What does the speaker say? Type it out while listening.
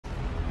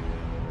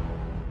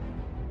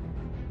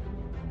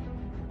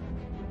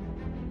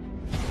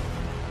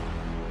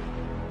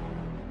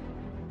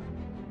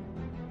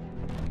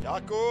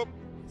يعقوب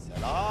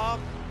سلام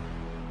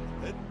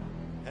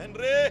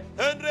هنري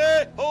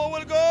هو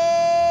الجول.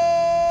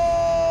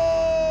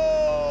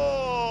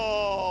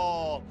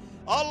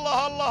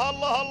 الله الله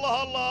الله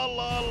الله الله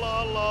الله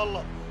الله الله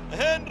الله.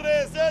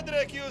 هنري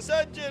سيدرك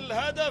يسجل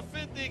هدف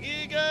في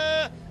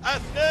الدقيقة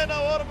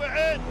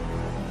 42.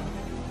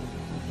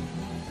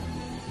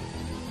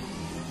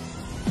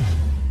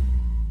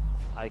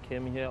 I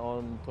came here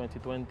on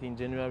 2020 in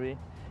January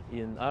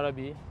in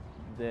Arabi.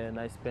 Then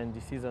I spent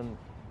the season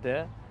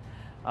there.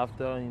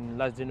 After in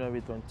last January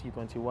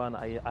 2021,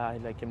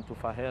 I came to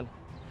Fahel.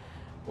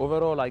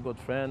 Overall, I got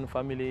friends,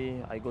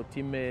 family, I got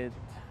teammates,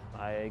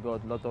 I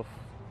got a lot of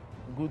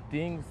good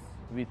things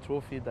with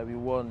trophies that we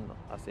won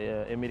as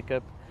a Emir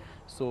Cup.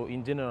 So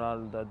in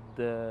general,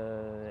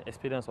 the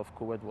experience of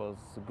Kuwait was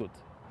good.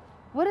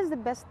 What is the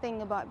best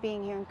thing about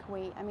being here in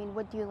Kuwait? I mean,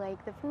 what do you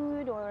like, the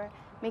food or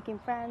making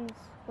friends?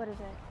 What is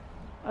it?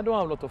 I don't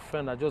have a lot of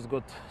friends. I just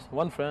got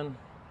one friend,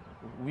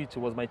 which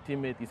was my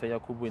teammate, Isa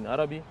Yakubu in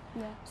Arabi.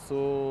 Yeah.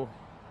 So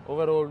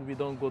overall, we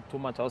don't go too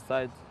much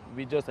outside.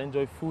 We just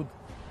enjoy food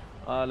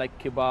like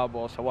kebab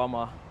or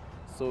shawarma.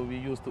 So we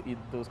used to eat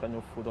those kind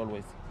of food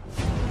always.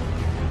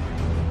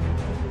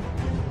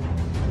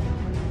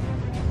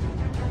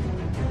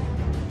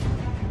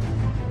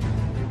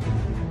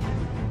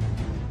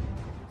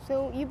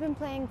 So you've been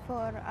playing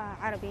for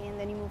Arabi and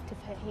then you moved to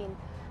Fahel.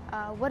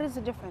 What is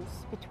the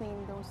difference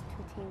between those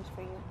two teams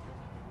for you?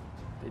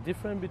 The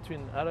difference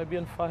between Arabi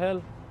and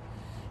Fahel,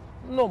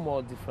 no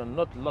more different,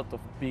 not a lot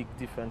of big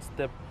different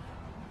step.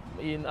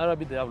 In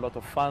Arabi they have a lot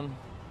of fun.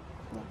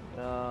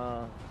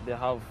 Yeah. They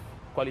have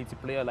quality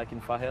player like in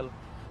Fahel,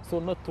 so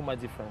not too much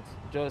difference,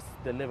 just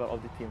the level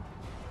of the team.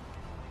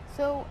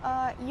 So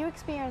your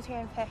experience here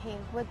in Fahel,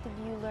 what did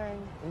you learn?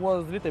 It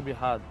was a little bit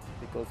hard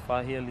because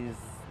Fahel is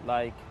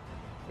like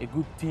a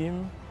good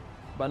team,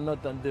 but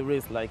not on the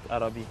race like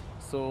Arabi.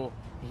 So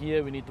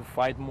here we need to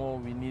fight more,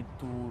 we need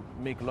to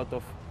make a lot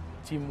of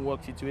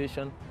teamwork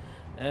situation.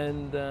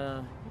 And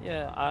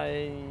yeah,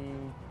 I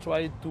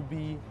try to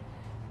be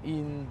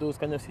in those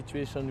kind of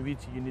situations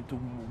which you need to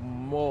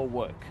more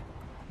work.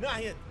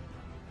 ناحية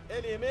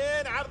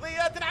اليمين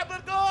عرضية تلعب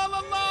الجول.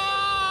 الله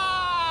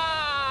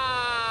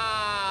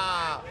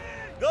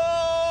جول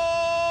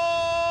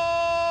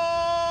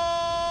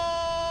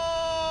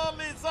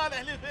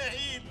لصالح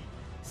لفاهيل.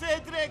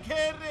 سيدرك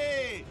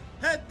هنري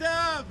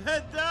هداف.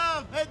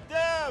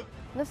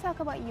 Let's talk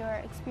about your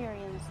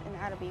experience in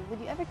Arabi. Would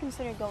you ever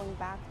consider going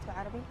back to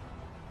Arabi?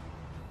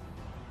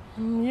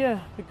 Yeah,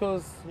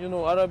 because you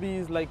know Arabi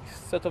is like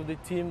sort of the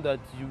team that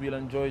you will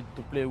enjoy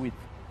to play with.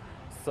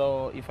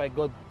 So if I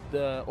got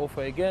the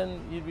offer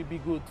again, it will be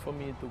good for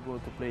me to go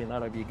to play in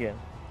Arabi again.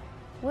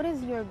 What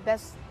is your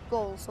best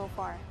goal so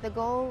far? The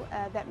goal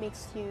that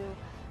makes you,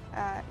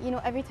 you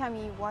know, every time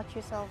you watch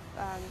yourself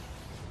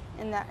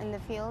in the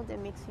field, it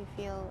makes you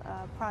feel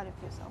proud of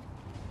yourself.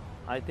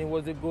 I think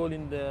was the goal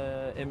in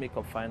the MA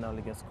Cup final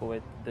against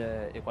Kuwait,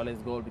 the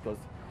equalized goal, because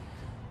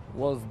it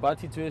was bad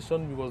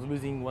situation. We was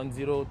losing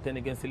 1-0, 10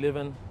 against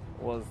 11,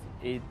 was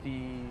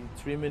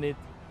 83 minutes,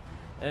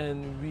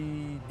 and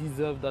we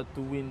deserved that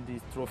to win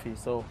this trophy.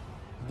 So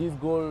this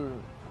goal,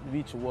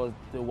 which was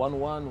the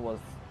 1-1, was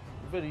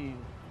very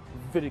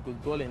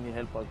good goal, and it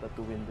helped us that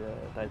to win the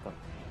title.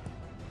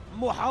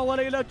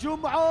 محاولة إلى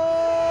جمعة.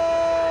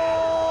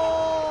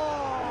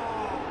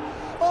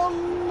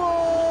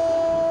 الله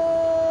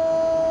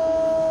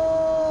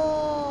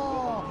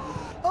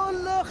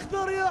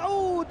الأخضر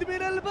يعود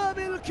من الباب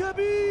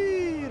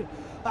الكبير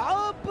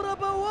عبر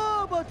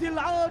بوابة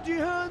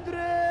العاجي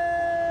هنري.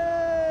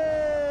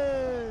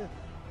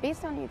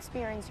 Based on your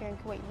experience here in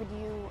Kuwait, would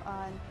you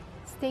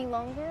stay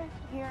longer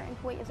here in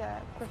Kuwait as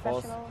a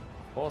professional?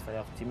 Of course, I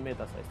have teammates,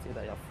 as I said,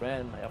 I have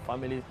friends, I have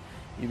family.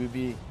 It will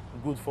be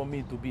good for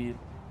me to be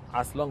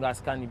as long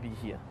as can be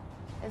here.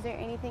 Is there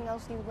anything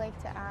else you would like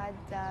to add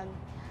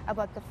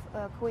about the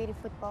Kuwaiti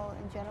football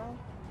in general?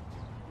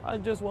 I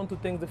just want to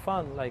thank the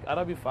fan, like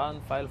Arabi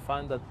fan, Fahel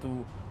fan, that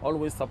to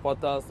always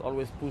support us,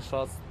 always push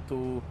us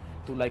to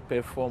like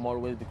perform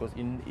always, because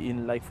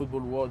in like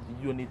football world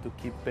you need to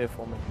keep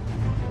performing.